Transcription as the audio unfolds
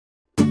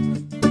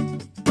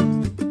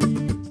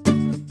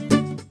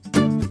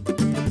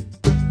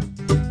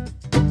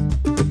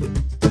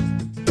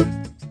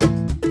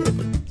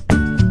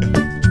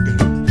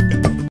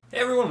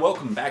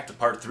back to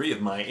part 3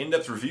 of my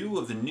in-depth review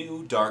of the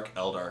new Dark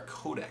Eldar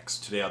Codex.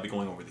 Today I'll be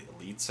going over the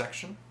Elite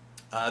section.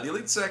 The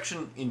Elite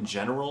section in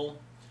general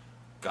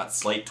got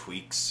slight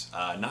tweaks,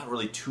 not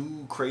really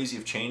too crazy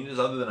of changes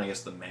other than I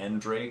guess the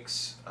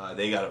Mandrakes.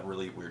 They got a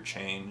really weird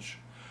change.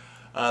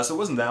 So it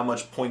wasn't that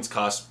much. Points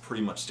cost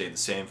pretty much stayed the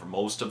same for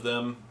most of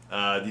them.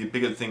 The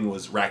bigger thing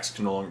was Rax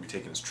can no longer be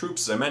taken as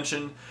troops, as I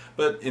mentioned,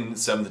 but in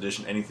 7th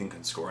edition anything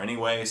can score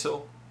anyway,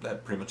 so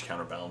that pretty much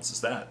counterbalances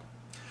that.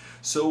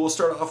 So we'll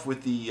start off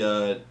with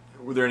the,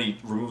 were there any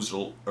removes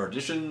or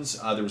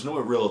additions? There was no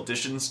real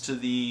additions to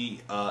the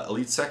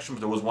Elite section,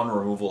 but there was one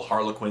removal.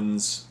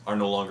 Harlequins are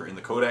no longer in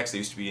the Codex. They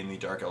used to be in the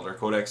Dark Eldar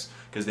Codex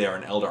because they are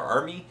an Eldar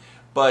army,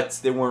 but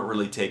they weren't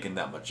really taken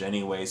that much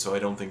anyway, so I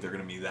don't think they're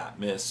going to be that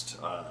missed.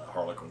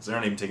 Harlequins. They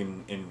aren't even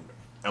taken in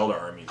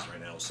Eldar armies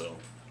right now, so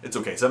it's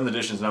okay. 7th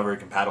edition is not very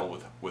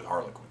compatible with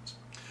Harlequins.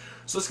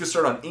 So let's get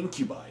started on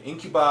Incubi.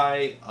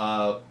 Incubi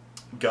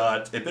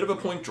got a bit of a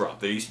point drop.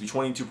 They used to be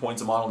 22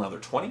 points a model, now they're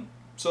 20,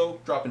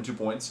 so dropping 2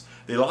 points.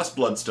 They lost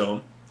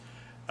Bloodstone,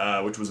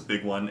 which was a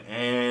big one,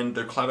 and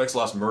their Clavex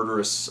lost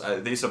Murderous.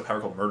 They used to have a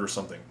power called Murder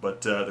something,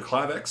 but the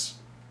Clavex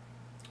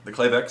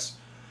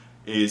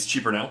is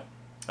cheaper now.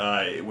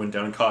 It went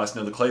down in cost.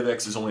 Now the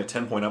Clavex is only a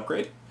 10-point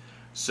upgrade,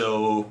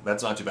 so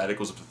that's not too bad. It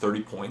goes up to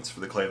 30 points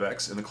for the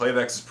Clavex, and the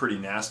Clavex is pretty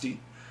nasty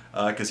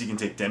because he can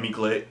take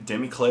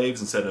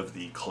demi-claves instead of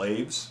the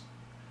claves.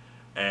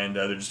 And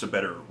they're just a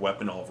better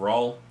weapon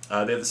overall. They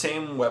have the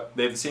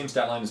same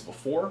stat line as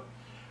before.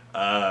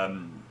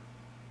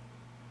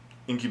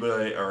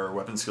 Incubi are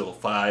weapon skill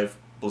 5,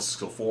 ballistic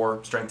skill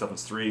 4, strength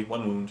toughness 3,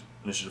 1 wound,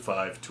 initiative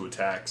 5, 2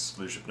 attacks,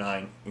 leadership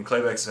 9. And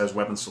Clavex has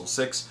weapon skill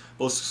 6,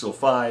 ballistic skill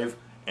 5,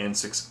 and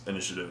 6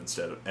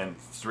 initiative and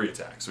 3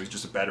 attacks. So he's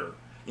just a better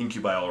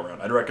Incubi all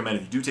around. I'd recommend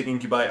if you do take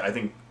Incubi, I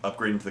think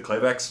upgrading to the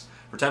Clavex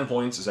for 10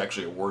 points is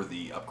actually a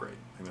worthy upgrade.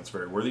 I think that's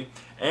very worthy.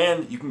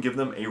 And you can give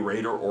them a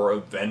Raider or a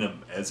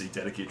Venom as a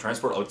dedicated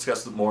transport. I'll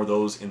discuss more of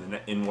those in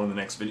one of the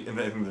next video.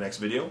 I think the next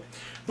video.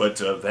 But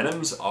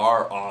Venoms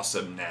are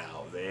awesome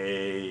now.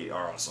 They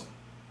are awesome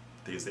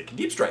because they can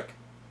deep strike.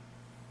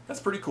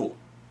 That's pretty cool.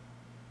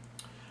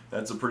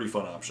 That's a pretty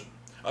fun option.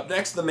 Up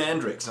next, the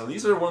Mandrakes. Now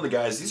these are one of the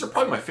guys. These are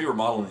probably my favorite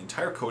model in the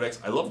entire Codex.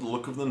 I love the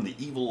look of them. The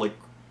evil, like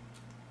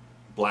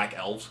black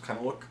elves kind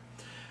of look.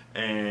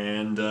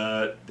 And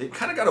they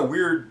kind of got a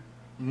weird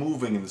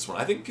moving in this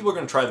one. I think people are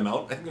going to try them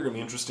out. I think they're going to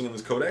be interesting in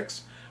this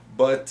Codex.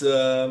 But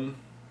I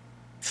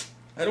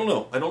don't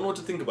know. I don't know what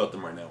to think about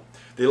them right now.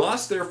 They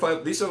lost their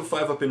 5... They used to have a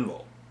 5-up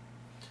invul.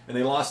 And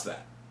they lost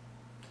that.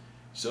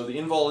 So the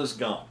invul is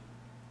gone.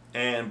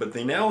 But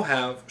they now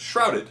have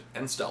Shrouded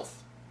and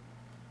Stealth.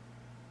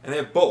 And they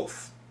have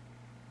both.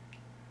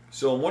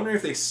 So I'm wondering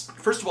if they...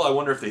 First of all, I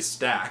wonder if they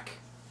stack.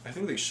 I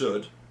think they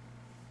should.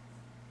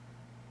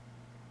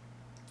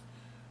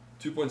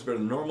 2 points better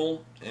than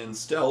normal, and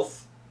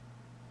Stealth,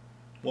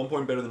 1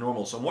 point better than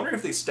normal. So I'm wondering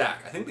if they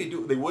stack. I think they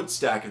do. They would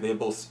stack if they have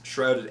both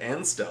Shrouded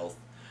and Stealth.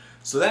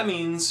 So that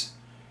means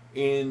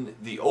in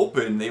the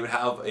open they would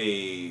have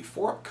a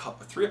 4-up,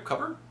 3-up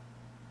cover,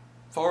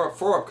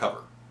 4-up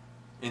cover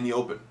in the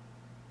open.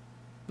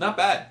 Not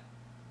bad.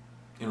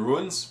 In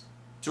Ruins,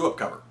 2-up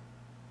cover.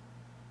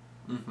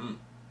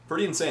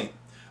 Pretty insane.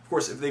 Of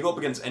course, if they go up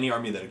against any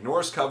army that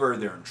ignores cover,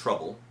 they're in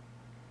trouble.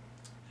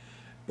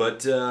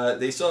 But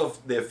they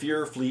have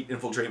Fear, Fleet,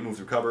 Infiltrate, Move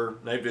Through Cover,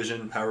 Night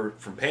Vision, Power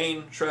from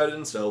Pain, Shrouded,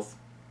 and Stealth.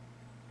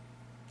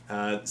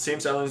 Same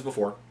styling as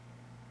before.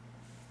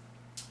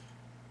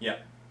 Yeah.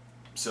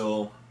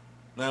 So,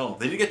 I don't know.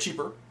 They did get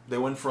cheaper. They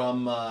went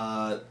from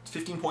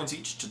 15 points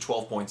each to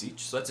 12 points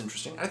each, so that's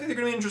interesting. I think they're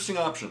going to be an interesting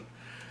option.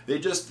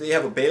 They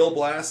have a Bale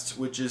Blast,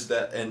 which is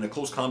that, and a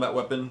close combat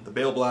weapon. The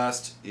Bale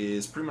Blast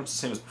is pretty much the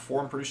same as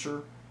before, I'm pretty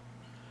sure.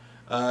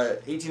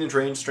 18-inch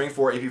range, Strength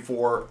 4, AP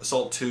 4,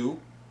 Assault 2.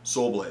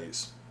 Soul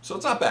Blaze. So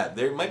it's not bad.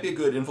 They might be a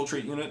good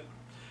infiltrate unit.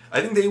 I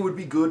think they would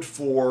be good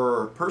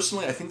for,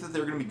 personally, I think that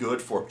they're going to be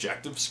good for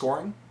objective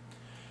scoring.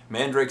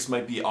 Mandrakes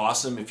might be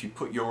awesome if you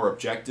put your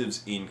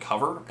objectives in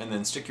cover and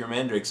then stick your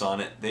Mandrakes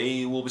on it.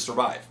 They will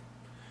survive.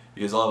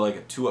 Because I'll have like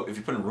a 2-up, if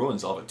you put in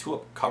Ruins, I'll have a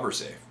 2-up cover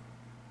save.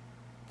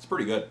 It's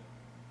pretty good.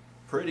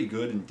 Pretty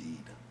good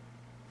indeed.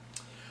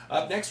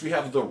 Up next we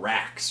have the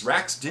Rax.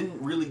 Rax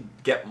didn't really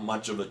get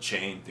much of a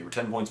change. They were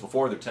 10 points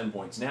before, they're 10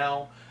 points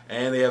now.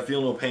 And they have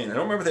Feel No Pain. I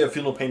don't remember if they have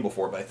Feel No Pain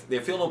before, but they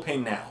have Feel No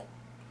Pain now.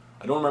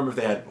 I don't remember if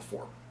they had it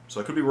before,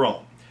 so I could be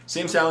wrong.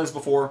 Same styling as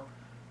before.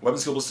 Weapon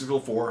skill, ballistic skill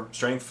 4,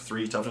 strength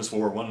 3, toughness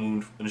 4, 1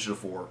 wound, initiative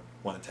 4,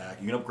 1 attack.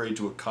 You can upgrade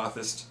to a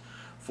Cothist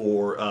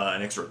for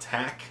an extra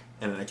attack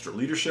and an extra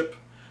leadership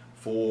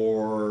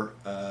for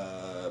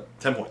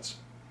 10 points.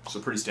 So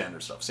pretty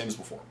standard stuff, same as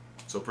before.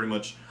 So pretty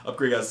much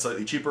upgrade guys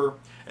slightly cheaper,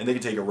 and they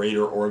can take a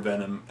Raider or a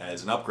Venom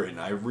as an upgrade. And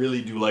I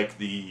really do like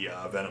the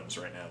Venoms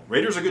right now.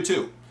 Raiders are good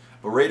too.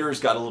 But Raiders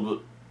got a little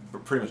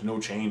bit, pretty much no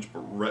change,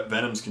 but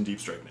Venoms can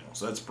deep strike now,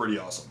 so that's pretty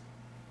awesome.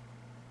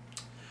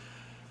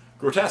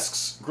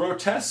 Grotesques.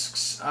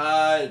 Grotesques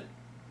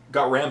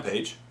got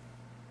Rampage.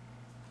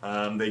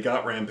 They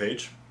got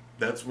Rampage.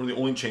 That's one of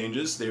the only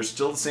changes. They're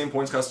still the same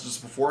points cost as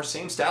before,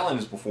 same stat line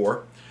as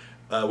before.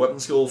 Weapon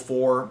skill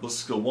 4,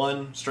 ballistic skill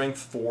 1, strength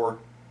 4,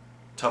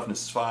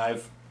 toughness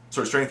 5.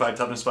 Sorry, strength 5,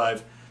 toughness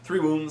 5. 3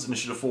 wounds,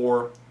 initiative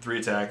 4, 3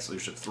 attacks,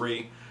 leadership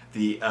 3.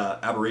 The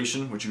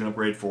aberration, which you can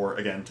upgrade for,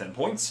 again, 10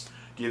 points,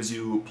 gives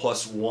you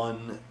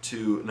 +1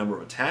 to number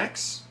of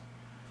attacks.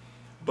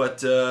 But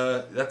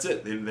that's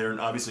it. They're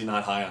obviously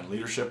not high on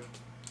leadership.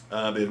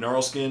 They have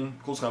Gnarl Skin,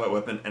 coolest combat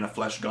weapon, and a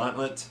Flesh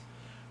Gauntlet,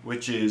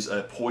 which is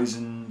a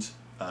poisoned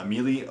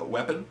melee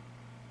weapon.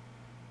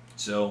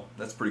 So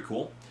that's pretty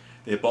cool.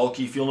 They have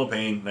Bulky, Feel No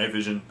Pain, Night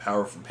Vision,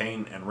 Power from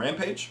Pain, and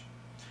Rampage.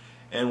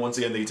 And once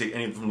again, they can take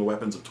any from the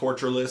Weapons of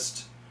Torture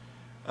list,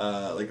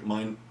 like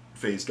Mind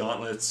Phase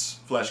Gauntlets,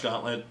 Flesh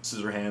Gauntlet,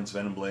 Scissor Hands,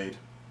 Venom Blade,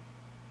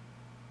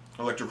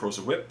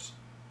 Electrocorrosive Whips.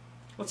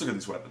 Let's look at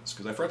these weapons,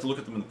 because I forgot to look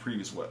at them in the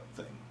previous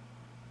thing.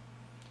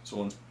 So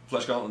one's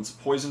Flesh Gauntlet's a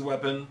poisoned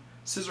weapon,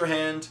 Scissor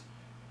Hand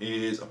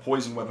is a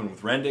poisoned weapon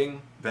with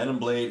rending, Venom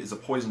Blade is a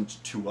poisoned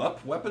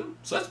 2-up weapon,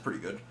 so that's pretty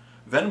good.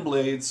 Venom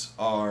Blades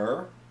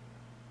are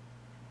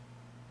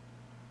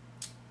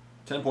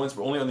 10 points,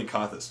 but only on the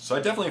Akathist. So I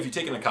definitely, if you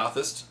take an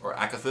Akathist or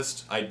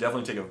Akathist, I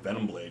definitely take a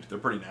Venom Blade. They're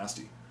pretty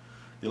nasty.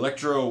 The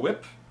Electro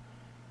Whip,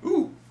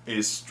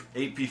 is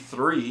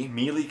 8p3,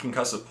 melee,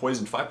 concussive,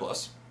 poison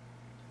 5+.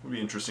 Would be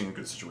interesting in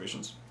good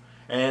situations.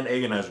 And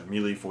Agonizer,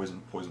 melee,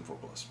 poison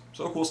 4+.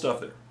 So cool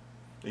stuff there.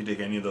 You take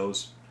any of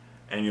those,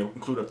 and you'll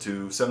include up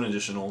to 7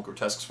 additional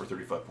Grotesques for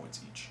 35 points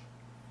each.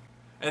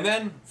 And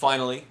then,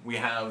 finally, we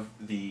have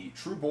the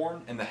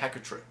Trueborn and the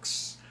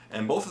Hecatrix.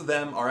 And both of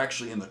them are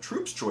actually in the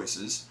troops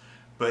choices,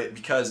 but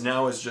because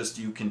now it's just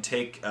you can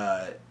take,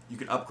 you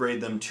can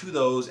upgrade them to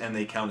those and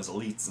they count as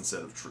elites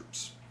instead of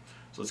troops.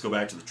 So let's go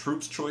back to the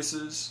troops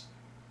choices.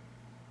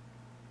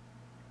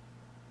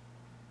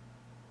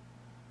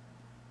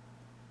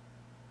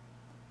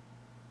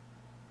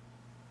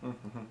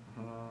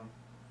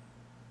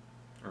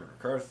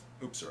 Karth.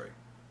 Oops, sorry.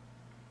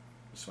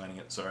 Just finding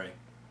it, sorry.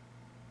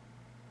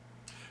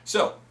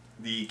 So,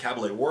 the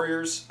Cabalet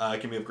Warriors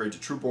can be upgraded to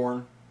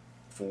Trueborn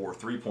for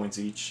 3 points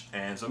each,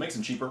 and so it makes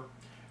them cheaper.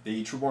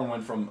 The Trueborn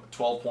went from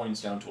 12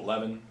 points down to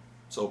 11,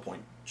 so a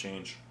point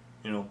change.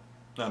 You know,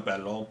 not bad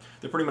at all.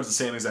 They're pretty much the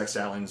same exact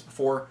stat line as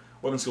before.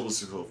 Weapon skill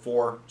was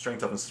 4, strength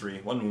toughness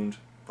 3, 1 wound,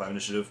 5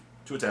 initiative,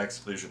 2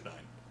 attacks, leadership 9,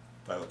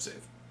 5 up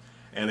save.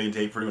 And they can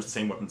take pretty much the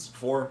same weapons as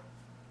before.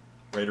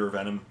 Raider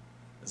Venom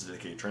as a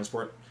dedicated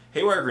transport.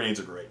 Haywire Grenades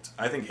are great.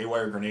 I think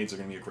Haywire Grenades are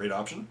going to be a great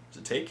option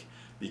to take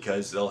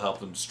because they'll help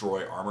them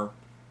destroy armor.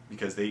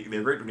 Because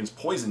they're great against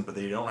poison, but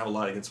they don't have a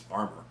lot against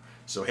armor.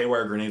 So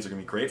Haywire Grenades are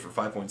going to be great for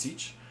 5 points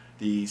each.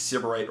 The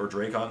Sybarite or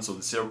Dracon,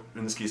 so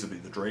in this case it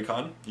would be the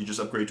Dracon. You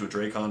just upgrade to a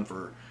Dracon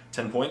for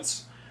 10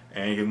 points,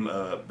 and you give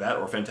them that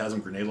or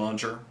Phantasm Grenade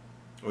Launcher,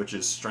 which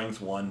is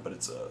strength 1, but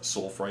it's a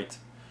Soul Fright,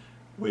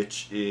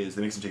 which is,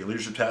 they makes them take a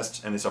leadership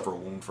test, and they suffer a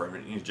wound for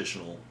any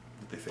additional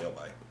that they fail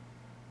by.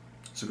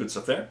 So good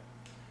stuff there.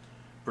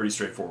 Pretty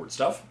straightforward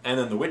stuff. And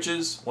then the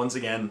Witches, once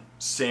again,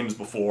 same as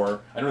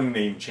before. I don't think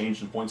they even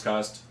changed in points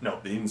cost. No,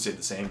 they even stayed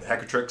the same. The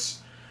Hecatrix,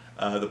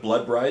 the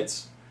Blood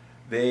Brides,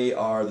 they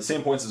are the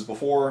same points as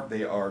before.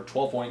 They are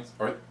 12 points,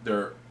 or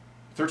they're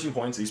 13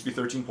 points. They used to be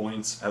 13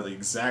 points. Have the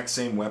exact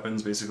same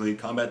weapons, basically.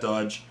 Combat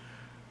Dodge,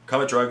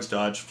 Combat Drugs,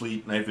 Dodge,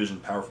 Fleet, Night Vision,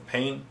 Power from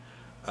Pain.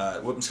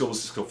 Weapon skill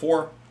was skill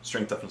 4,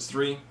 Strength Toughness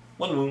 3,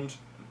 1 wound,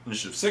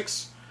 Initiative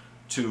 6,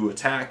 2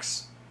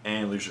 attacks,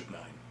 and Leadership 9.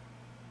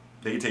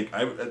 They take,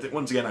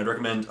 once again, I'd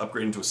recommend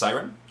upgrading to a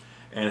Siren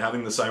and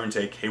having the Siren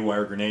take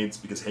Haywire Grenades,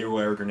 because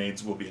Haywire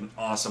Grenades will be an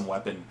awesome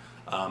weapon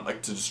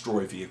like to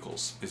destroy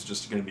vehicles. It's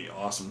just going to be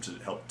awesome to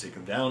help take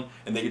them down,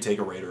 and they could take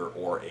a Raider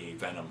or a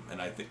Venom,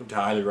 and I think to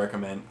highly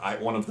recommend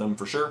one of them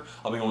for sure.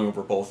 I'll be going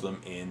over both of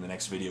them in the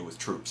next video with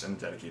troops and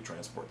dedicated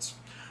transports.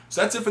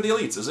 So that's it for the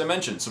elites, as I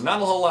mentioned. So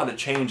not a whole lot of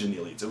change in the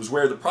elites. It was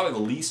where probably the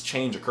least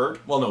change occurred.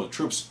 Well, no, the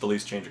troops, the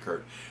least change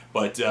occurred.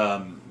 But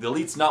the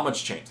elites, not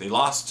much change. They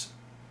lost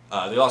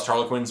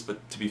Harlequins,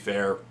 but to be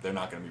fair, they're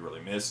not going to be really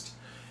missed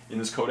in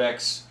this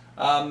codex.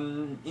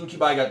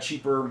 Incubi got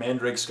cheaper,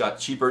 Mandrakes got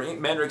cheaper.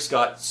 Mandrakes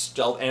got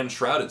Stealth and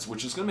Shrouded,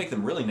 which is going to make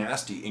them really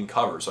nasty in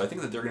cover. So I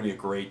think that they're going to be a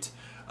great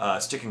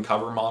stick and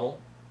cover model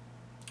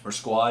or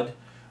squad.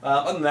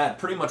 Other than that,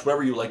 pretty much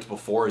whatever you liked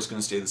before is going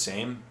to stay the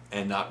same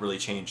and not really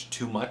change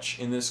too much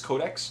in this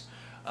codex.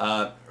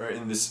 Or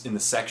in this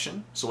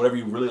section. So whatever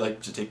you really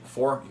liked to take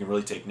before, you can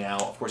really take now.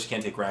 Of course, you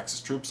can't take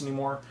Rax's troops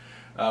anymore,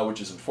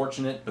 which is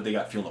unfortunate, but they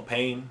got Feel No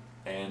Pain,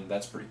 and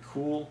that's pretty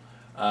cool.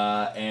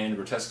 And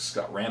Grotesques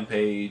got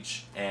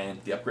Rampage,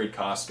 and the upgrade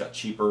costs got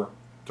cheaper.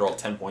 They're all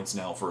 10 points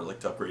now for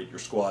to upgrade your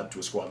squad to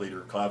a squad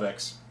leader,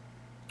 Clavex,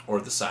 or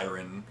the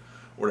Siren,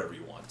 whatever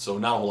you want. So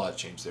not a whole lot of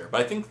change there.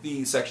 But I think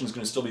the section is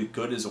going to still be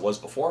good as it was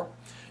before.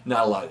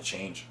 Not a lot of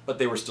change, but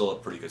they were still a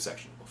pretty good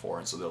section before,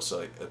 and so they'll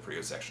still a pretty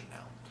good section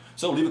now.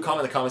 So leave a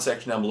comment in the comment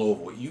section down below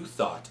of what you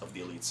thought of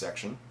the Elite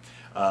section.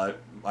 I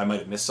might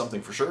have missed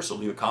something for sure, so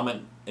leave a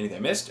comment. Anything I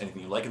missed,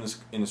 anything you like in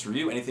this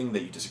review, anything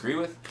that you disagree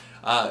with,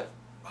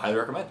 highly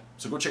recommend.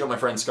 So go check out my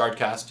friend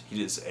Scarredcast.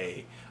 He is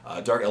a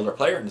Dark Eldar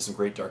player and does some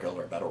great Dark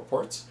Eldar battle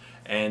reports.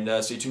 And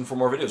stay tuned for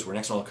more videos where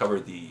next one I'll cover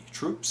the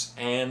troops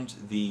and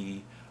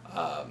the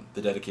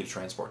the dedicated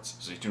transports.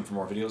 So stay tuned for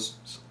more videos.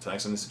 So, till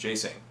next time, this is Jay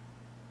saying,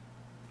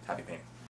 happy painting.